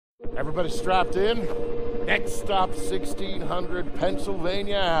Everybody strapped in? Next stop, 1600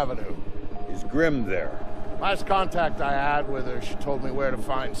 Pennsylvania Avenue. Is Grimm there? Last contact I had with her, she told me where to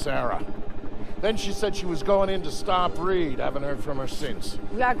find Sarah. Then she said she was going in to stop Reed. Haven't heard from her since.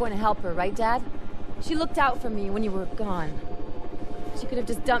 We are going to help her, right, Dad? She looked out for me when you were gone. She could have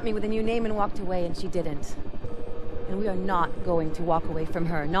just dumped me with a new name and walked away, and she didn't. And we are not going to walk away from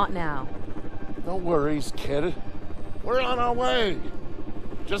her, not now. No worries, kid. We're on our way.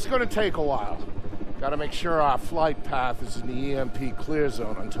 Just gonna take a while. Gotta make sure our flight path is in the EMP clear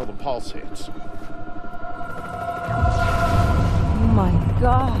zone until the pulse hits. Oh my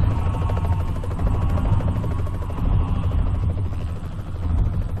God.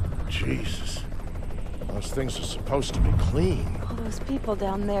 Jesus. Those things are supposed to be clean. All those people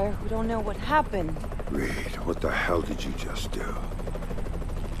down there who don't know what happened. Reed, what the hell did you just do?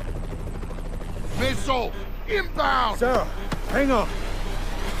 Missile! Inbound! Sarah, hang on!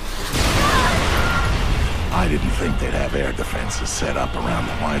 I didn't think they'd have air defenses set up around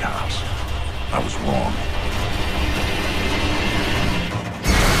the White House. I was wrong.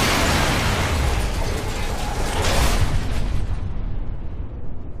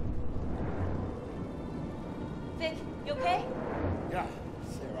 Vic, you okay? Yeah,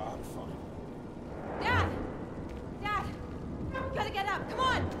 Sarah, I'm fine. Dad! Dad! You gotta get up, come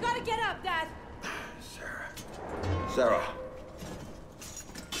on! You gotta get up, Dad! Sarah.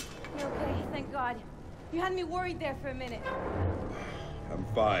 You're okay, thank God. You had me worried there for a minute. I'm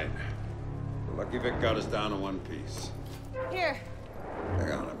fine. We're lucky Vic got us down in one piece. Here.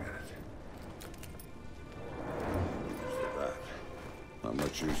 Hang on a minute. What's with that? Not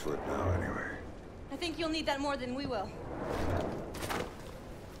much use for it now, anyway. I think you'll need that more than we will.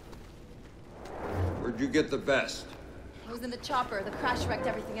 Where'd you get the vest? I was in the chopper. The crash wrecked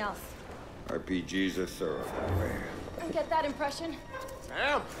everything else. RPGs are thorough that way. Don't get that impression.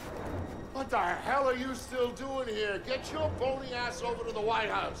 Sam? What the hell are you still doing here? Get your bony ass over to the White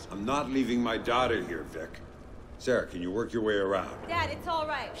House. I'm not leaving my daughter here, Vic. Sarah, can you work your way around? Dad, it's all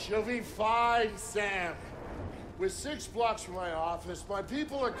right. She'll be fine, Sam. We're 6 blocks from my office. My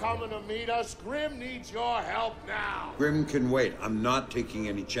people are coming to meet us. Grimm needs your help now. Grimm can wait. I'm not taking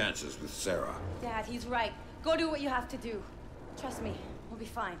any chances with Sarah. Dad, he's right. Go do what you have to do. Trust me, we'll be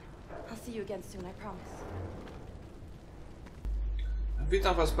fine. I'll see you again soon, I promise.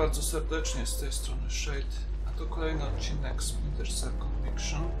 Witam Was bardzo serdecznie, z tej strony Shade, a to kolejny odcinek Splinter Cell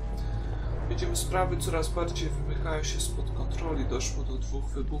Conviction. Widzimy, sprawy coraz bardziej wymykają się spod kontroli. Doszło do 2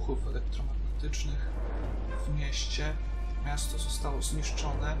 wybuchów elektromagnetycznych w mieście. Miasto zostało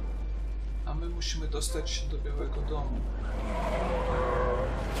zniszczone, a my musimy dostać się do Białego Domu.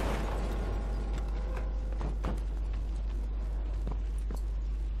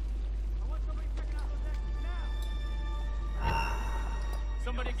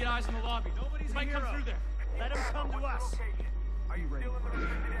 Somebody get eyes on the lobby. Nobody's might come through there. Let him come to us. Are you ready?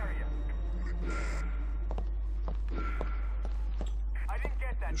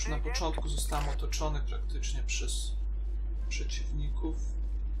 Już na początku zostałem otoczony praktycznie przez przeciwników.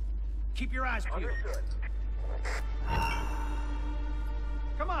 Keep your eyes peeled.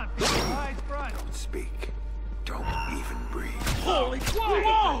 Come on, eyes front. Don't speak. Don't even breathe. Holy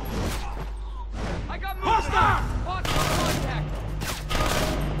whoa! I got movement. Hostile! Contact.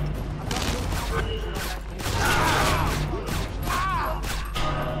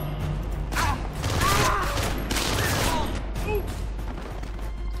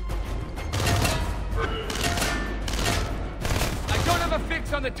 I don't have a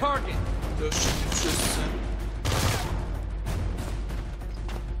fix on the target. To jeszcze nie wszyscy.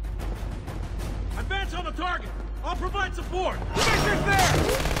 Advance on the target. I'll provide support. Fishers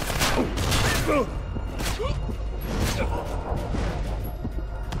there.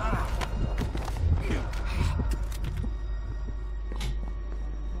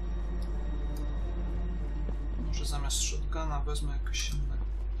 Może zamiast shotguna wezmę jakiś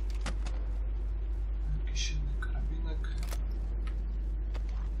inny karabinek.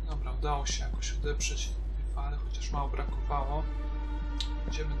 Dobra, udało się jakoś odeprzeć dwie fale, chociaż mało brakowało.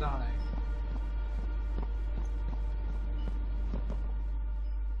 Idziemy dalej.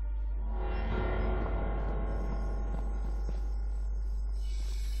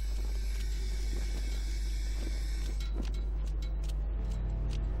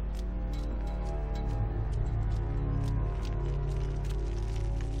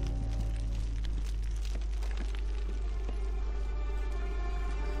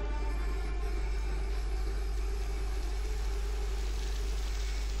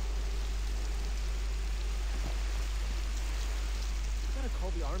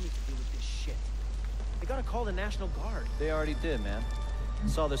 Call the army to deal with this shit. They gotta call the National Guard. They already did, man.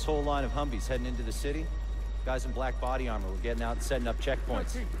 Saw this whole line of Humvees heading into the city. Guys in black body armor were getting out and setting up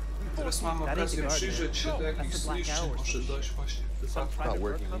checkpoints. Teraz mamy okazję przyjrzeć się do jakichś zniszczeń może dojść właśnie w wypadku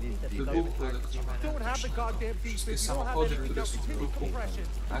wybuchu elektromagnetycznego. Wszystkie samochody, które są w ruchu,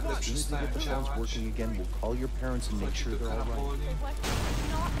 nagle przestają działać. Chodzi do karaboli.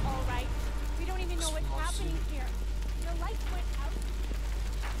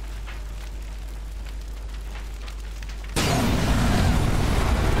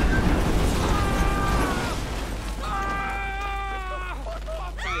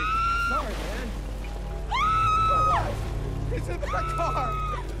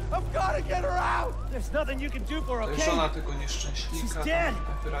 There's nothing you can do for her, okay? Żona tego nieszczęśnika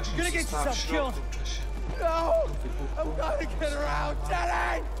najwyraźniej została w środku w czasie wybuchu. get her out,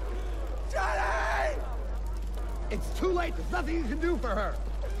 Jenny! Jenny! It's too late. There's nothing you can do for her.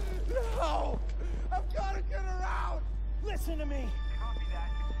 No! I've got to get her out! Listen to me.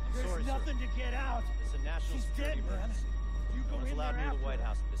 There's nothing to get out. It's a national She's security dead, man. emergency. You go No one's in allowed there near the after. White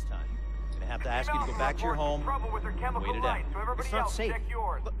House at this time. I'm gonna have to ask you to go back to your home and wait it out. It's not safe.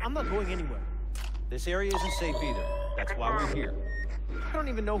 Look, I'm not going anywhere. This area isn't safe either. That's why we're here. I don't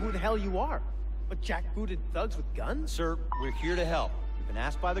even know who the hell you are. But jackbooted thugs with guns? Sir, we're here to help. We've been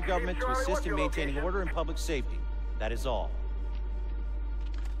asked by the government to assist in maintaining order and public safety. That is all.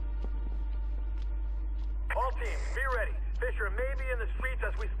 All teams, be ready. Fishera may be in the streets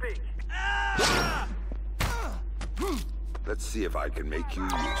as we speak. Let's see if I can make you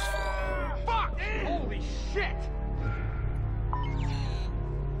useful. Fuck! Holy shit!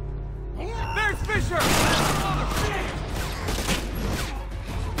 There's Fisher!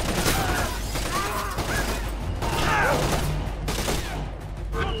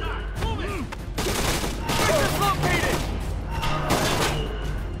 Fisher's located!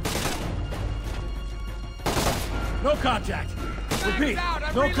 No contact. Repeat,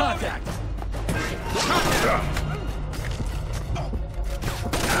 no contact.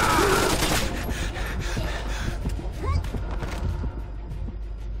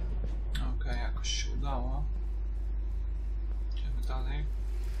 Okej, jakoś się udało. Idziemy dalej.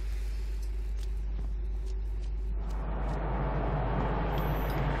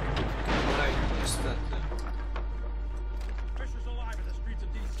 Kolejny niestety. Fisher's alive in the streets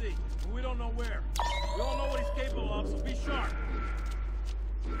of D.C., and we don't know where. We all know what he's capable of, so be sharp.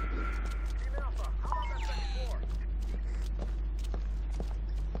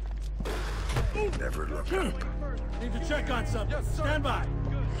 Never look up. Need to check on something. Yes, sir. Stand by.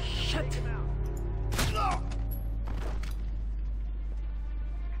 Shit.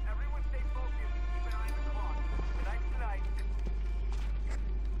 Everyone stay focused. Keep an eye on the clock. Tonight's tonight.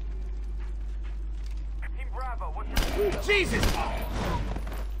 Team Bravo, what's your... Jesus!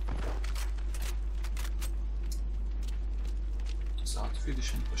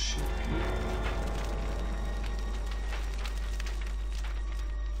 Załatwiliśmy posiłki.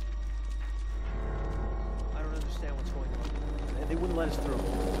 I don't understand what's going on. They wouldn't let us through.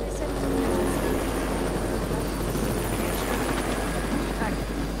 They said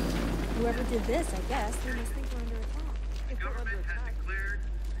whoever did this, I guess, they must think we're under attack. The government has declared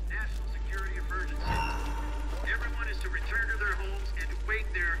a national security emergency. Everyone is to return to their homes and to wait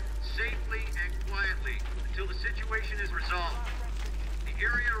there safely and quietly until the situation is resolved. The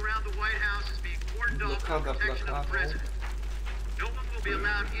area around the White House is being cordoned off for protection of the president. No one will be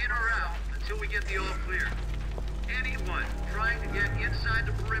allowed in or out until we get the all clear. Anyone trying to get inside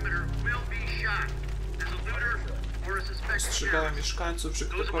the perimeter will be shot as a looter or a suspected Ostrzegałem terrorist. mieszkańców, że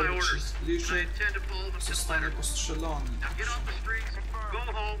Those are my ktokolwiek się orders. I zbliży, intend to follow them to the zostanie letter. postrzelony. Now get off the streets, go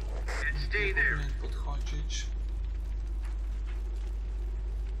home, and stay there. Powinien podchodzić.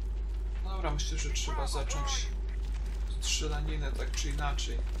 Dobra, myślę, że trzeba zacząć strzelaninę tak czy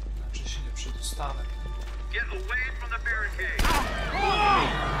inaczej. Inaczej się nie przedostanę. Get away from the barricade.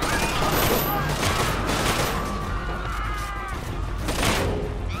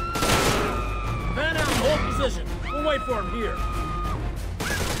 Man out, hold position. We'll wait for him here.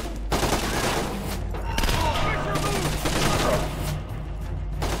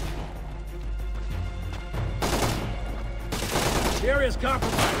 The area's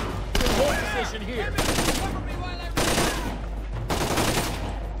compromised. We'll hold position here.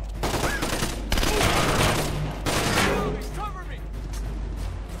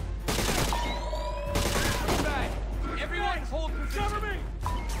 Everyone hold position! Cover me!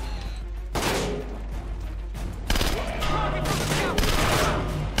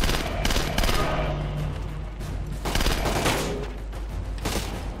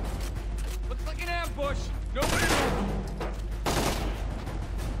 Looks like an ambush! Nobody move!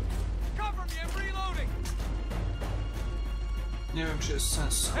 Cover me, I'm reloading!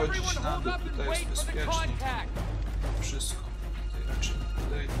 schodzić na dół, tutaj jest bezpiecznie. Wszystko. Tutaj raczej nie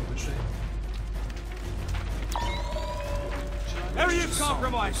podejdę wyżej. Area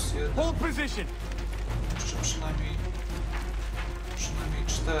compromised. Hold position. Jeszcze przynajmniej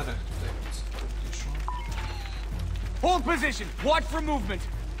 4 tutaj w pobliżu. Hold position. Watch for movement.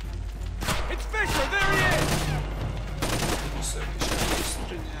 It's Fisher. There he is. Są jakieś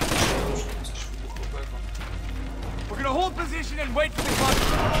kanistry, nie, coś wybuchowego. We're gonna hold position and wait for the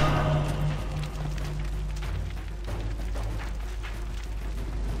contact.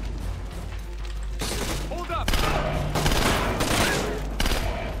 Hold up.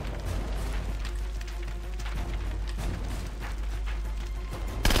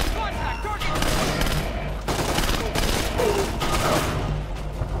 Contact. Target.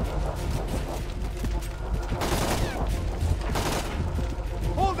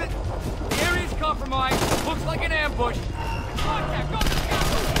 Hold it. The area's compromised. Looks like an ambush. Contact. Go to the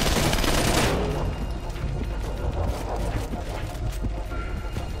scaffold.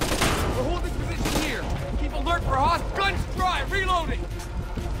 We're holding position here. Keep alert for hostiles. Guns dry. Reloading.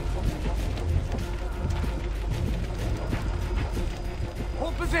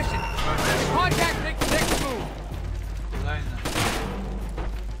 Hold position. Contact makes the next move. Kolejne.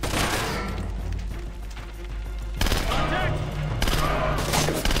 Contact.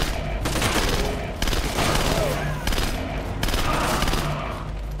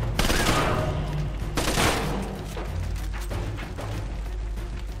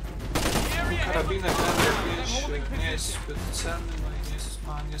 Karabinek jakieś nie jest zbyt cenny, no i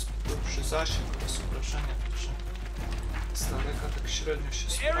ma niezbyt duży zasięg oraz obrażenia, także z daleka tak średnio się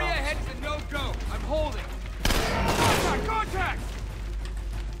Area sprawdza. ahead is a no-go. I'm holding. Contact! Contact!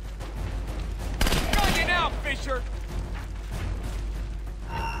 Got you now, Fisher!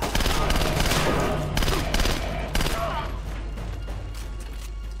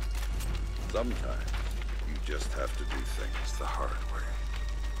 Sometimes you just have to do things the hard way.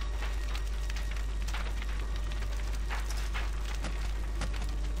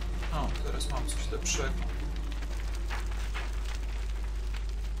 O, teraz mam coś lepszego.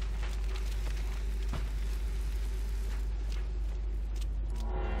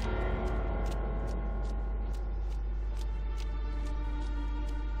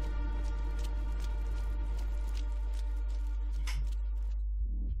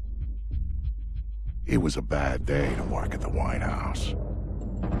 It was a bad day to work at the White House.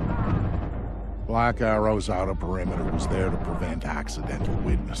 Black Arrow's outer perimeter was there to prevent accidental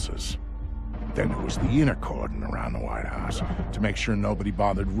witnesses. Then there was the inner cordon around the White House to make sure nobody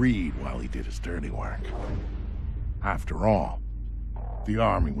bothered Reed while he did his dirty work. After all, the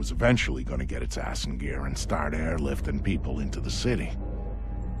army was eventually going to get its ass in gear and start airlifting people into the city.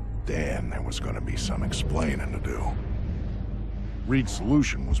 Then there was going to be some explaining to do. Reed's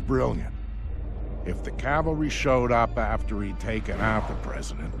solution was brilliant. If the cavalry showed up after he'd taken out the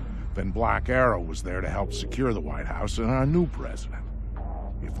president, then Black Arrow was there to help secure the White House and our new president.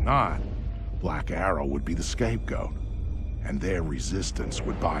 If not, Black Arrow would be the scapegoat, and their resistance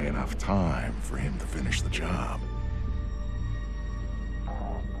would buy enough time for him to finish the job.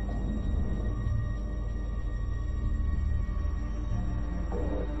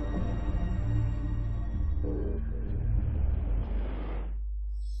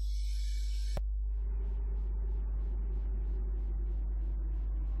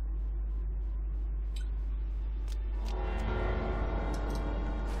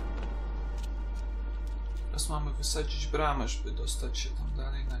 Teraz mamy wysadzić bramę, żeby dostać się tam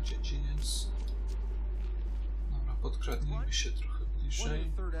dalej na dziedziniec. Dobra, podkradnijmy się trochę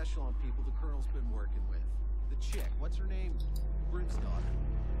bliżej.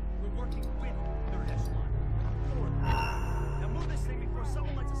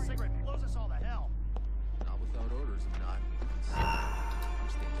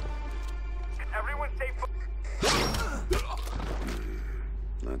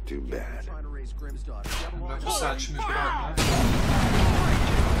 Not too bad. Dobra, wysadźmy bramę.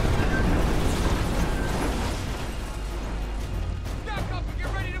 Back up and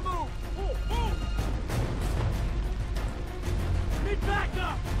get ready to move! Move! Need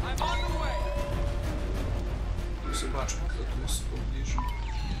backup! I'm on the way! Zobaczmy, kto tu jest w pobliżu.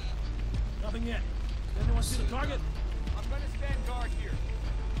 Nothing yet. Anyone see the target? I'm gonna stand guard here.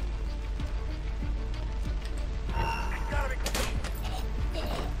 Gotta be.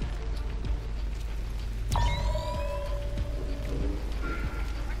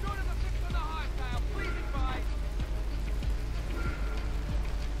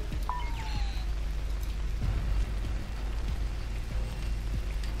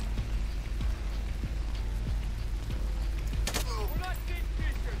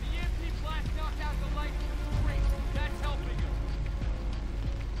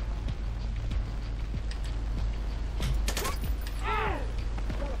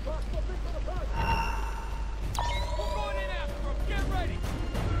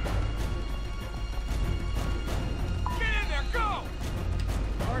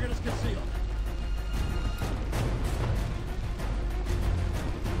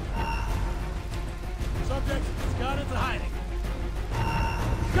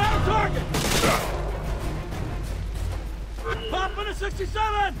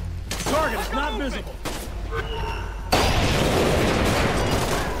 67! Target is not visible.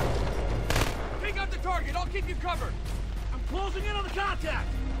 Take out the target. I'll keep you covered. I'm closing in on the contact.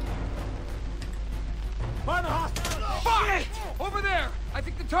 Find the hostile. Fuck! Over there! I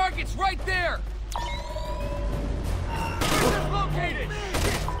think the target's right there! It's located!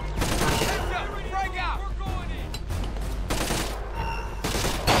 Heads up! Frag out! We're going in!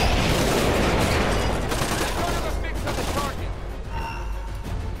 Don't have a fix on the target!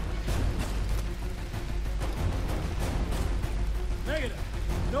 Negative.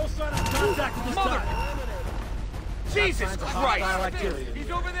 No sign of contact at this time. Jesus Christ!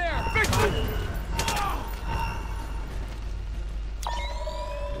 He's over there! Fix him!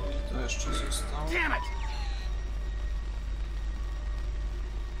 To jeszcze został. Damn it!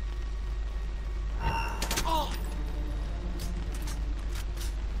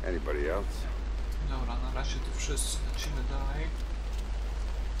 Anybody else? Dobra, na razie to wszyscy. Lecimy dalej.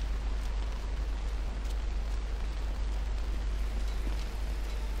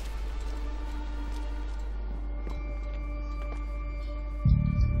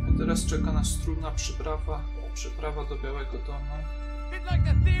 A teraz czeka nas trudna przyprawa do Białego Domu. Hit like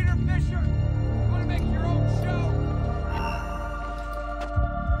the theater, Fisher! You wanna make your own show?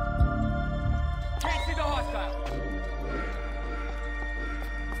 Can't see the hostile!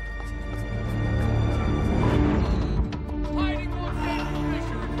 Hiding won't save you,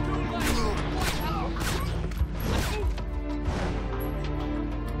 Fisher! It's too late!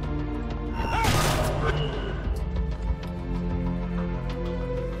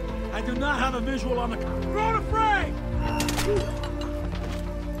 I do not have a visual on the... Throw the frame!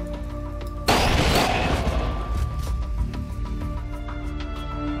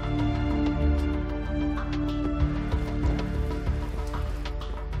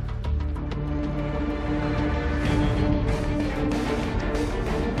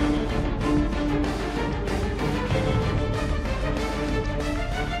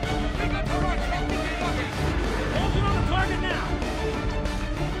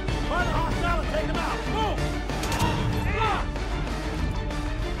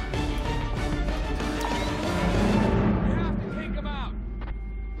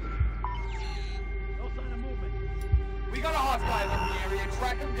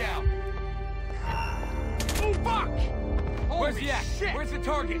 Where's the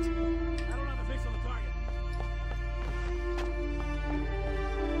target? I don't have a fix on the target.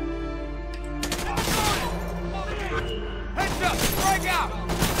 Heads up! Strike out!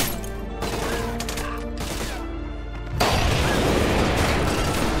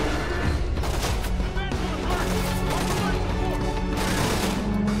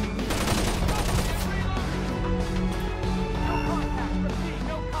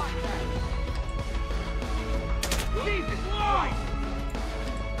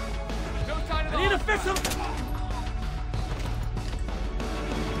 Fix him!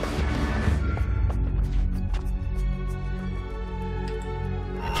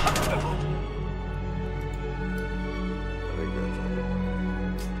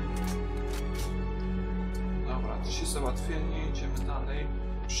 Dobra, ci załatwieni, idziemy dalej.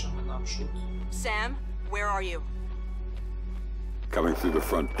 Ruszamy naprzód. Sam, where are you? Coming through the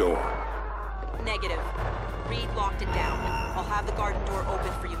front door. Negative. Reed locked it down. I'll have the garden door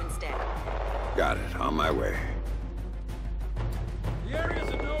open for you instead. Got it. On my way. The area's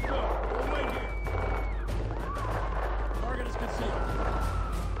a no-go. We'll wait here. Target is concealed.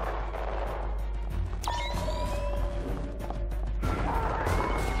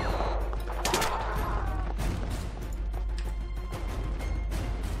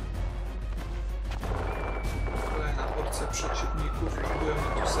 Kolejna porcja przeciwników. Próbujemy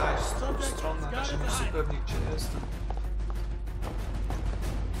tu zajść z tą stronę. Na razie nie wiem zupełnie gdzie jestem.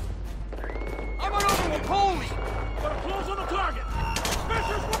 I'm on over with Holy! Gotta close on the target!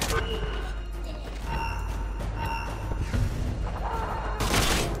 Fisher's...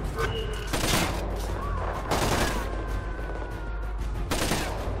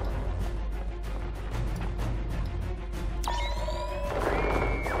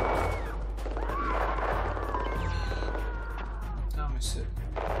 Damy sobie.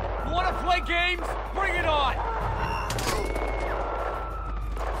 You wanna play games? Bring it on!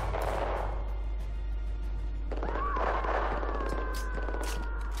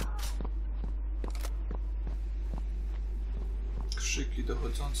 Krzyki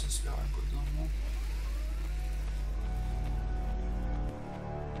dochodzące z Białego Domu.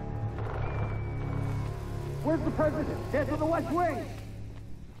 Where's the president? Get to the West Wing!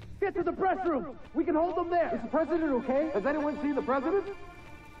 Get to the press room! We can hold them there! Is the president okay? Has anyone seen the president?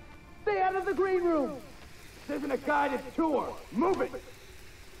 Stay out of the green room! isn't a guided tour. Move it!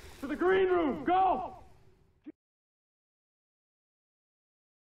 To the green room, go!